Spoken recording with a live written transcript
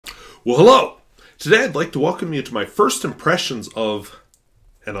Well, hello! Today I'd like to welcome you to my first impressions of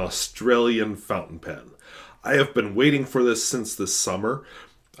an Australian fountain pen. I have been waiting for this since this summer.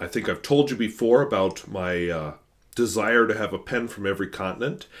 I think I've told you before about my desire to have a pen from every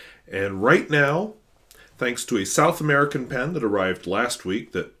continent. And right now, thanks to a South American pen that arrived last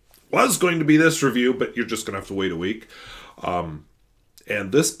week that was going to be this review, but you're just going to have to wait a week. And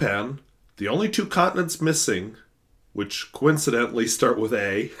this pen, the only two continents missing, which coincidentally start with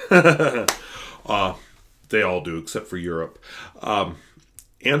A. They all do, except for Europe.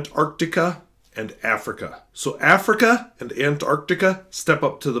 Antarctica and Africa. So Africa and Antarctica, step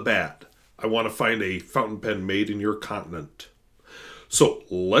up to the bat. I want to find a fountain pen made in your continent. So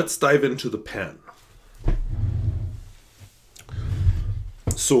let's dive into the pen.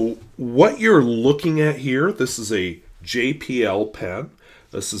 So what you're looking at here, this is a JPL pen.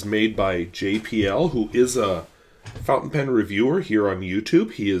 This is made by JPL, who is a fountain pen reviewer here on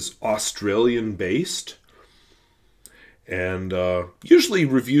YouTube. He is Australian based and usually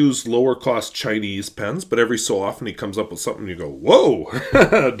reviews lower cost Chinese pens, but every so often he comes up with something you go,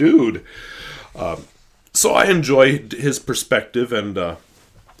 whoa, dude. So I enjoy his perspective, and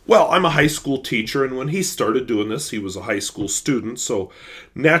well, I'm a high school teacher, and when he started doing this, he was a high school student, so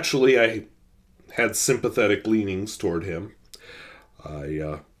naturally I had sympathetic leanings toward him.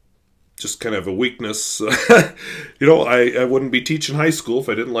 I just kind of a weakness. You know, I wouldn't be teaching high school if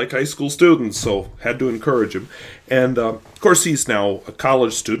I didn't like high school students, so had to encourage him. And of course, he's now a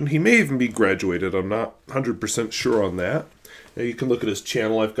college student. He may even be graduated. I'm not 100% sure on that. Now, you can look at his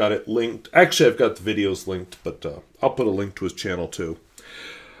channel. I've got it linked. Actually, I've got the videos linked, but I'll put a link to his channel too.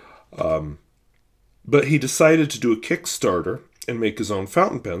 But he decided to do a Kickstarter and make his own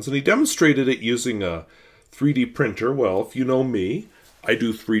fountain pens, and he demonstrated it using a 3D printer. Well, if you know me, I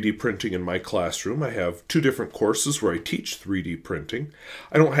do 3D printing in my classroom. I have two different courses where I teach 3D printing.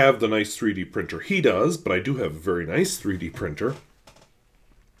 I don't have the nice 3D printer he does, but I do have a very nice 3D printer.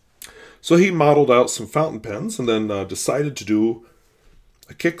 So he modeled out some fountain pens and then decided to do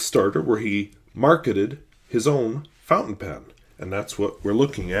a Kickstarter where he marketed his own fountain pen. And that's what we're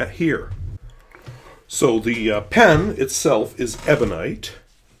looking at here. So the pen itself is ebonite.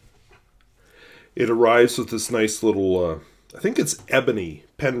 It arrives with this nice little, I think it's ebony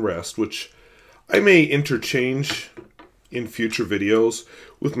pen rest, which I may interchange in future videos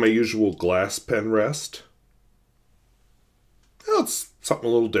with my usual glass pen rest. Well, it's something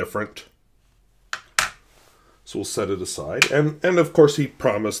a little different. So we'll set it aside. And of course he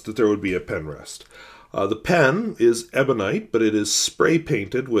promised that there would be a pen rest. The pen is ebonite, but it is spray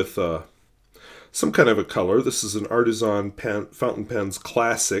painted with some kind of a color. This is an Artisan pen, Fountain Pens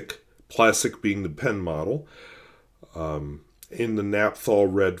Classic, Classic being the pen model, in the Naphthol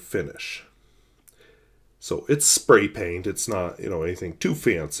red finish. So it's spray paint. It's not, you know, anything too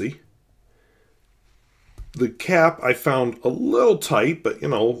fancy. The cap I found a little tight, but, you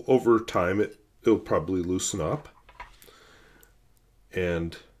know, over time it'll probably loosen up.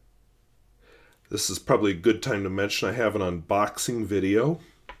 And this is probably a good time to mention I have an unboxing video.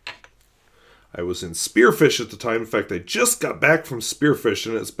 I was in Spearfish at the time. In fact, I just got back from Spearfish,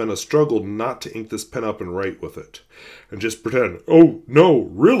 and it's been a struggle not to ink this pen up and write with it. And just pretend, oh, no,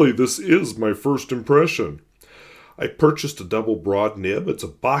 really, this is my first impression. I purchased a double broad nib. It's a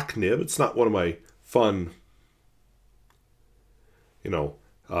Bach nib. It's not one of my fun, you know,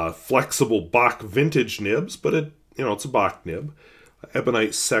 flexible Bach vintage nibs, but it's a Bach nib.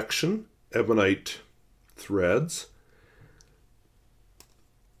 Ebonite section, ebonite threads.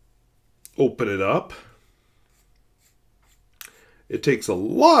 Open it up. It takes a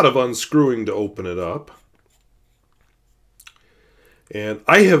lot of unscrewing to open it up. And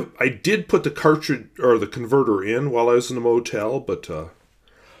I did put the cartridge or the converter in while I was in the motel, but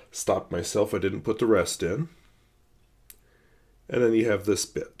stopped myself. I didn't put the rest in. And then you have this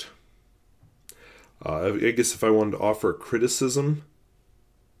bit. I guess if I wanted to offer a criticism,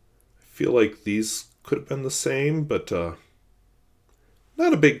 I feel like these could have been the same, but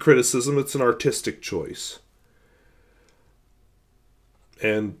not a big criticism. It's an artistic choice.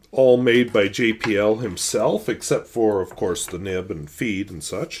 And all made by JPL himself, except for, of course, the nib and feed and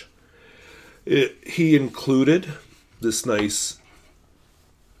such. He included this nice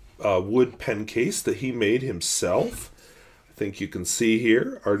wood pen case that he made himself. I think you can see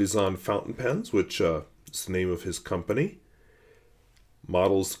here, Artisan Fountain Pens, which is the name of his company.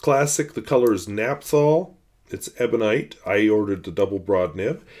 Model's classic. The color is Naphthol. It's ebonite. I ordered the double broad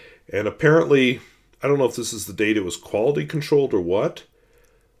nib. And apparently, I don't know if this is the date it was quality controlled or what.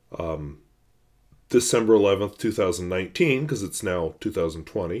 December 11th, 2019, because it's now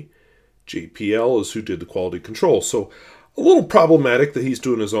 2020. JPL is who did the quality control. So A little problematic that he's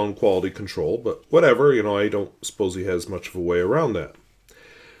doing his own quality control, but whatever, you know, I don't suppose he has much of a way around that.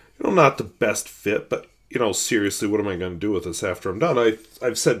 You know, not the best fit, but, you know, seriously, what am I going to do with this after I'm done?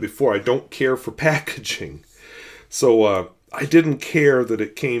 I've said before, I don't care for packaging. So I didn't care that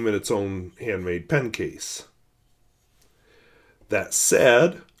it came in its own handmade pen case. That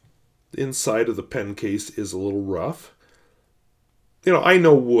said, the inside of the pen case is a little rough. You know, I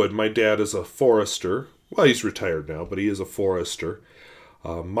know wood. My dad is a forester. Well, he's retired now, but he is a forester.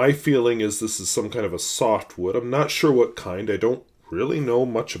 My feeling is this is some kind of a softwood. I'm not sure what kind. I don't really know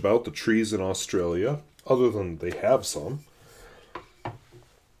much about the trees in Australia, other than they have some.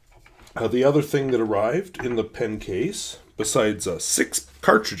 The other thing that arrived in the pen case, besides 6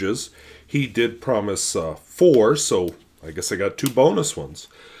 cartridges, he did promise 4, so I guess I got 2 bonus ones.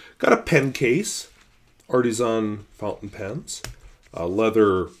 Got a pen case, Artisan fountain pens, a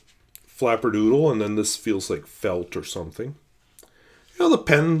leather flapperdoodle, and then this feels like felt or something. You know, the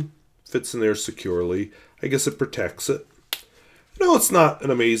pen fits in there securely. I guess it protects it. No, it's not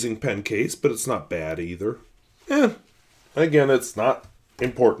an amazing pen case, but it's not bad either. Again, it's not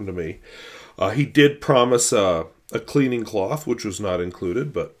important to me. He did promise a cleaning cloth, which was not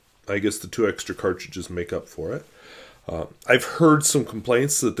included, but I guess the 2 extra cartridges make up for it. I've heard some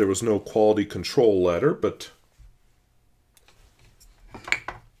complaints that there was no quality control letter, but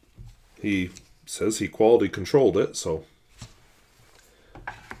he says he quality controlled it, so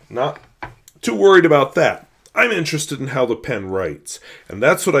not too worried about that. I'm interested in how the pen writes, and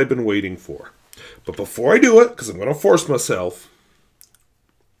that's what I've been waiting for. But before I do it, because I'm going to force myself,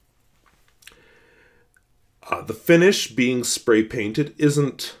 the finish being spray painted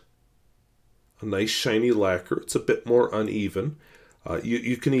isn't a nice shiny lacquer. It's a bit more uneven.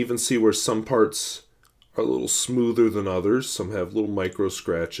 You can even see where some parts are a little smoother than others. Some have little micro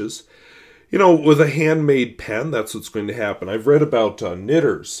scratches. You know, with a handmade pen, that's what's going to happen. I've read about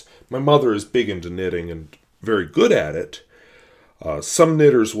knitters. My mother is big into knitting and very good at it. Some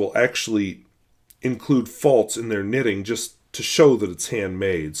knitters will actually include faults in their knitting just to show that it's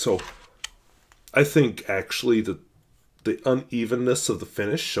handmade. So I think actually that the unevenness of the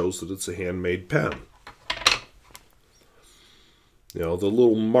finish shows that it's a handmade pen. You know, the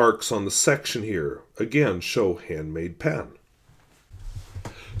little marks on the section here, again, show handmade pen.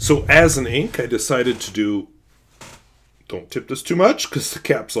 So as an ink, I decided to do, don't tip this too much because the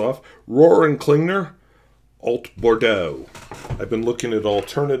cap's off, Rohr and Klingner Alt Bordeaux. I've been looking at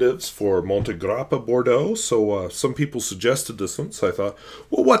alternatives for Montegrappa Bordeaux, so some people suggested this one, so I thought,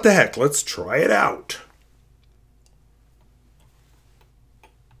 well, what the heck, let's try it out.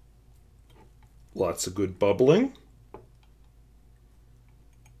 Lots of good bubbling.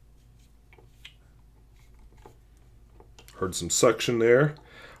 Heard some suction there.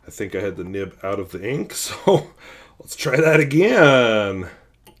 I think I had the nib out of the ink, so let's try that again.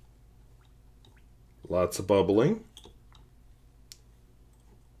 Lots of bubbling.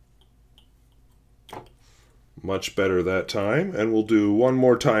 Much better that time, and we'll do one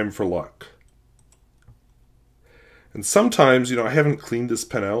more time for luck. And sometimes, you know, I haven't cleaned this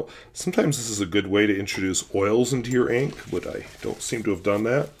pen out. Sometimes this is a good way to introduce oils into your ink, but I don't seem to have done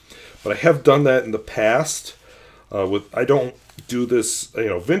that. But I have done that in the past. I don't do this, you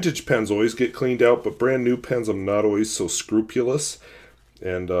know, vintage pens always get cleaned out, but brand new pens I'm not always so scrupulous.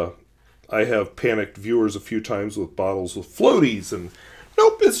 And I have panicked viewers a few times with bottles with floaties, and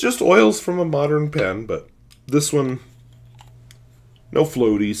nope, it's just oils from a modern pen, but this one, no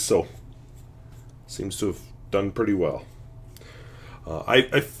floaties, so seems to have done pretty well.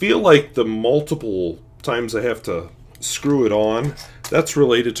 I feel like the multiple times I have to screw it on, that's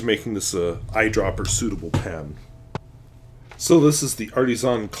related to making this a eyedropper suitable pen. So this is the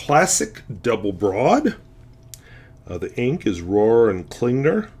Artisan Classic Double Broad. The ink is Rohr and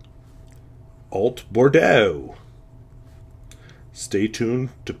Klingner Alt Bordeaux. Stay tuned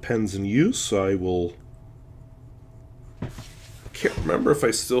to pens in use. I can't remember if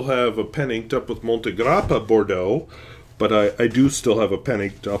I still have a pen inked up with Montegrappa Bordeaux, but I do still have a pen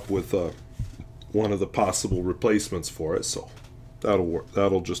inked up with one of the possible replacements for it, so that'll work.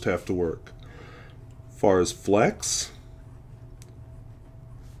 That'll just have to work. As far as flex,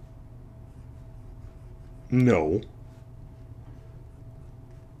 no.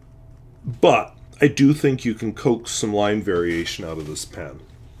 But I do think you can coax some line variation out of this pen.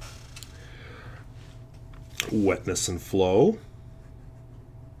 Wetness and flow.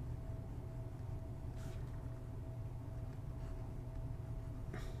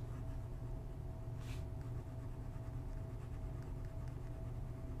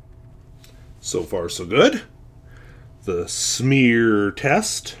 So far, so good. The smear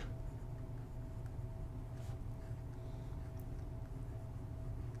test.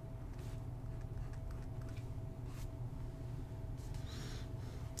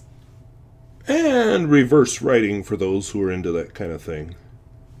 and reverse writing for those who are into that kind of thing.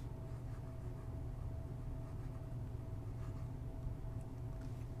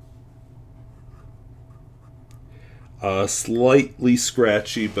 Slightly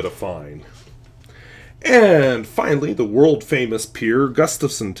scratchy, but a fine. And finally, the world-famous Peer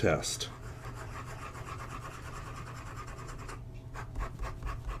Gustafson test.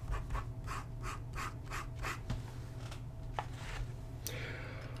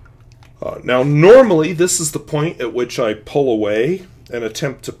 Now, normally, this is the point at which I pull away and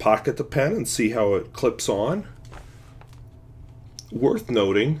attempt to pocket the pen and see how it clips on. Worth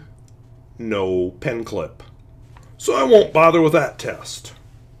noting, no pen clip. So I won't bother with that test.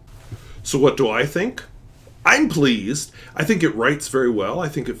 So what do I think? I'm pleased. I think it writes very well. I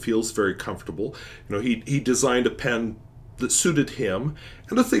think it feels very comfortable. You know, he designed a pen that suited him.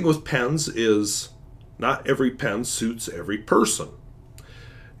 And the thing with pens is not every pen suits every person.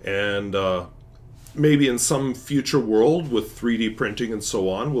 And maybe in some future world with 3D printing and so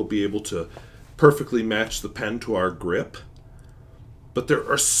on, we'll be able to perfectly match the pen to our grip. But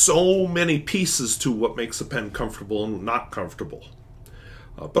there are so many pieces to what makes a pen comfortable and not comfortable.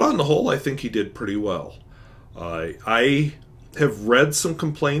 But on the whole, I think he did pretty well. I have read some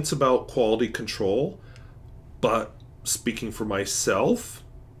complaints about quality control, but speaking for myself,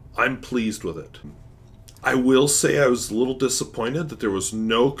 I'm pleased with it. I will say I was a little disappointed that there was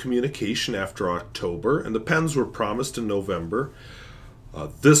no communication after October, and the pens were promised in November.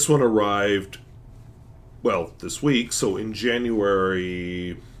 This one arrived, well, this week, so in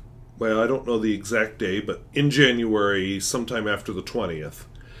January, well, I don't know the exact day, but in January, sometime after the 20th.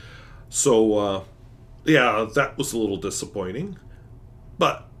 So, yeah, that was a little disappointing.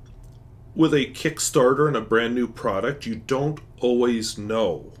 But with a Kickstarter and a brand new product, you don't always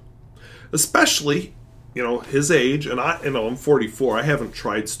know. Especially, you know, his age, and I'm 44. I haven't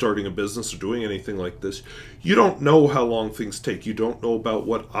tried starting a business or doing anything like this. You don't know how long things take. You don't know about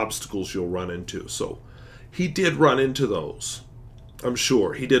what obstacles you'll run into. So he did run into those, I'm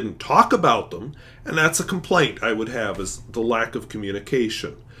sure. He didn't talk about them, and that's a complaint I would have, is the lack of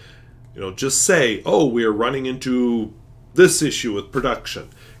communication. You know, just say, oh, we are running into this issue with production.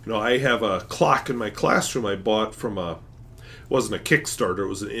 You know, I have a clock in my classroom I bought from it wasn't a Kickstarter, it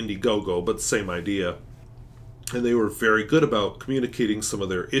was an Indiegogo, but same idea. And they were very good about communicating some of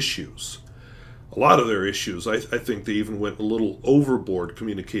their issues. A lot of their issues. I think they even went a little overboard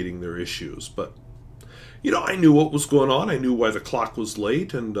communicating their issues. But, you know, I knew what was going on. I knew why the clock was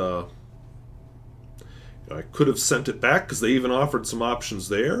late, and I could have sent it back because they even offered some options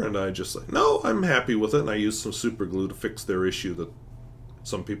there, and I just like, no, I'm happy with it, and I used some super glue to fix their issue that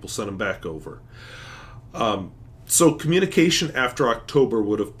some people sent them back over. So communication after October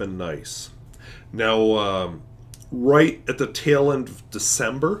would have been nice. Now, right at the tail end of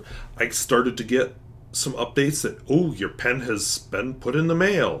December, I started to get some updates that, oh, your pen has been put in the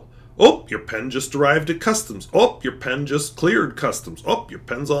mail. Oh, your pen just arrived at customs. Oh, your pen just cleared customs. Oh, your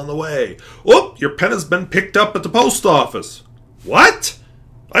pen's on the way. Oh, your pen has been picked up at the post office. What?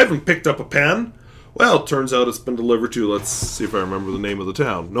 I haven't picked up a pen. Well, it turns out it's been delivered to, let's see if I remember the name of the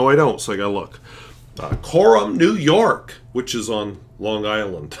town. No, I don't, so I gotta look. Coram, New York, which is on Long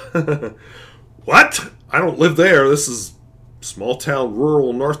Island. What? I don't live there. This is small town,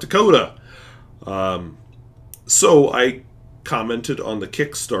 rural North Dakota. So I commented on the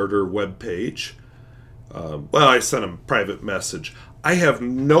Kickstarter webpage. Well, I sent him a private message. I have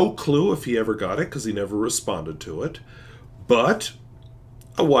no clue if he ever got it because he never responded to it. But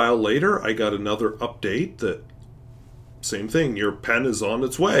a while later, I got another update that, same thing, your pen is on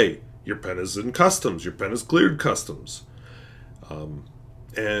its way. Your pen is in customs. Your pen is cleared customs.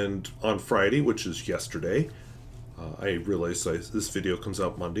 And on Friday, which is yesterday, I realized this video comes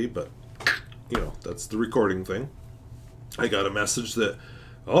out Monday, but, you know, that's the recording thing. I got a message that,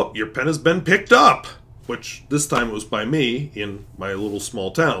 oh, your pen has been picked up, which this time it was by me in my little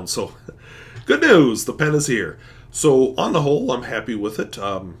small town. So, good news, the pen is here. So, on the whole, I'm happy with it.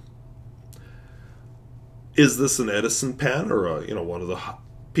 Is this an Edison pen or, you know, one of the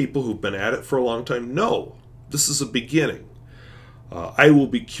people who've been at it for a long time? No, this is a beginning. I will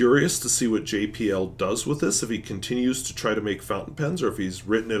be curious to see what JPL does with this, if he continues to try to make fountain pens or if he's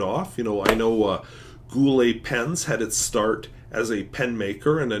written it off. You know, I know Goulet Pens had its start as a pen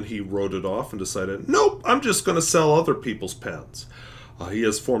maker, and then he wrote it off and decided, nope, I'm just going to sell other people's pens. He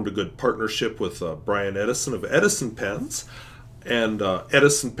has formed a good partnership with Brian Edison of Edison Pens, and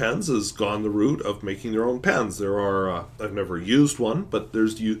Edison Pens has gone the route of making their own pens. There are, I've never used one, but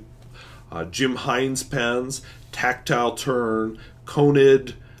there's Jim Hines pens, Tactile Turn,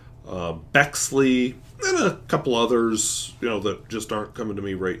 Conid, Bexley, and a couple others, you know, that just aren't coming to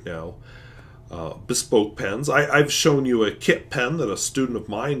me right now. bespoke pens. I've shown you a kit pen that a student of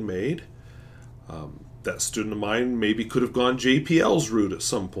mine made. That student of mine maybe could have gone JPL's route at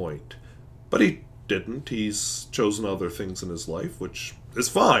some point, but he didn't. He's chosen other things in his life, which is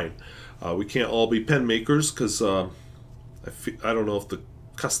fine. We can't all be pen makers because I don't know if the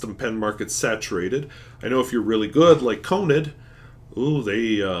custom pen market's saturated. I know if you're really good, like Conid, ooh,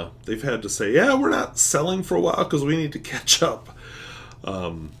 they've had to say, yeah, we're not selling for a while because we need to catch up.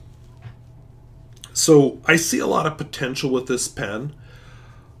 So I see a lot of potential with this pen.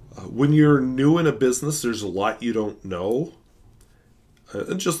 When you're new in a business, there's a lot you don't know.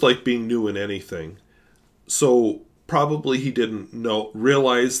 Just like being new in anything. So probably he didn't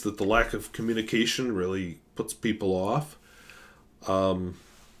realize that the lack of communication really puts people off.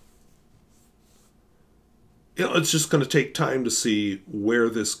 It's just going to take time to see where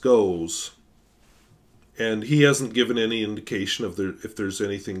this goes. And he hasn't given any indication of if there's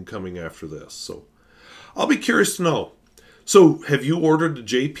anything coming after this. So I'll be curious to know. So have you ordered a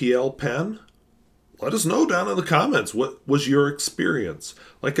JPL pen? Let us know down in the comments. What was your experience?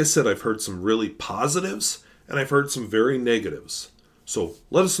 Like I said, I've heard some really positives and I've heard some very negatives. So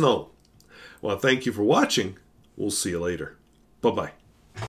let us know. Well, thank you for watching. We'll see you later. Bye-bye.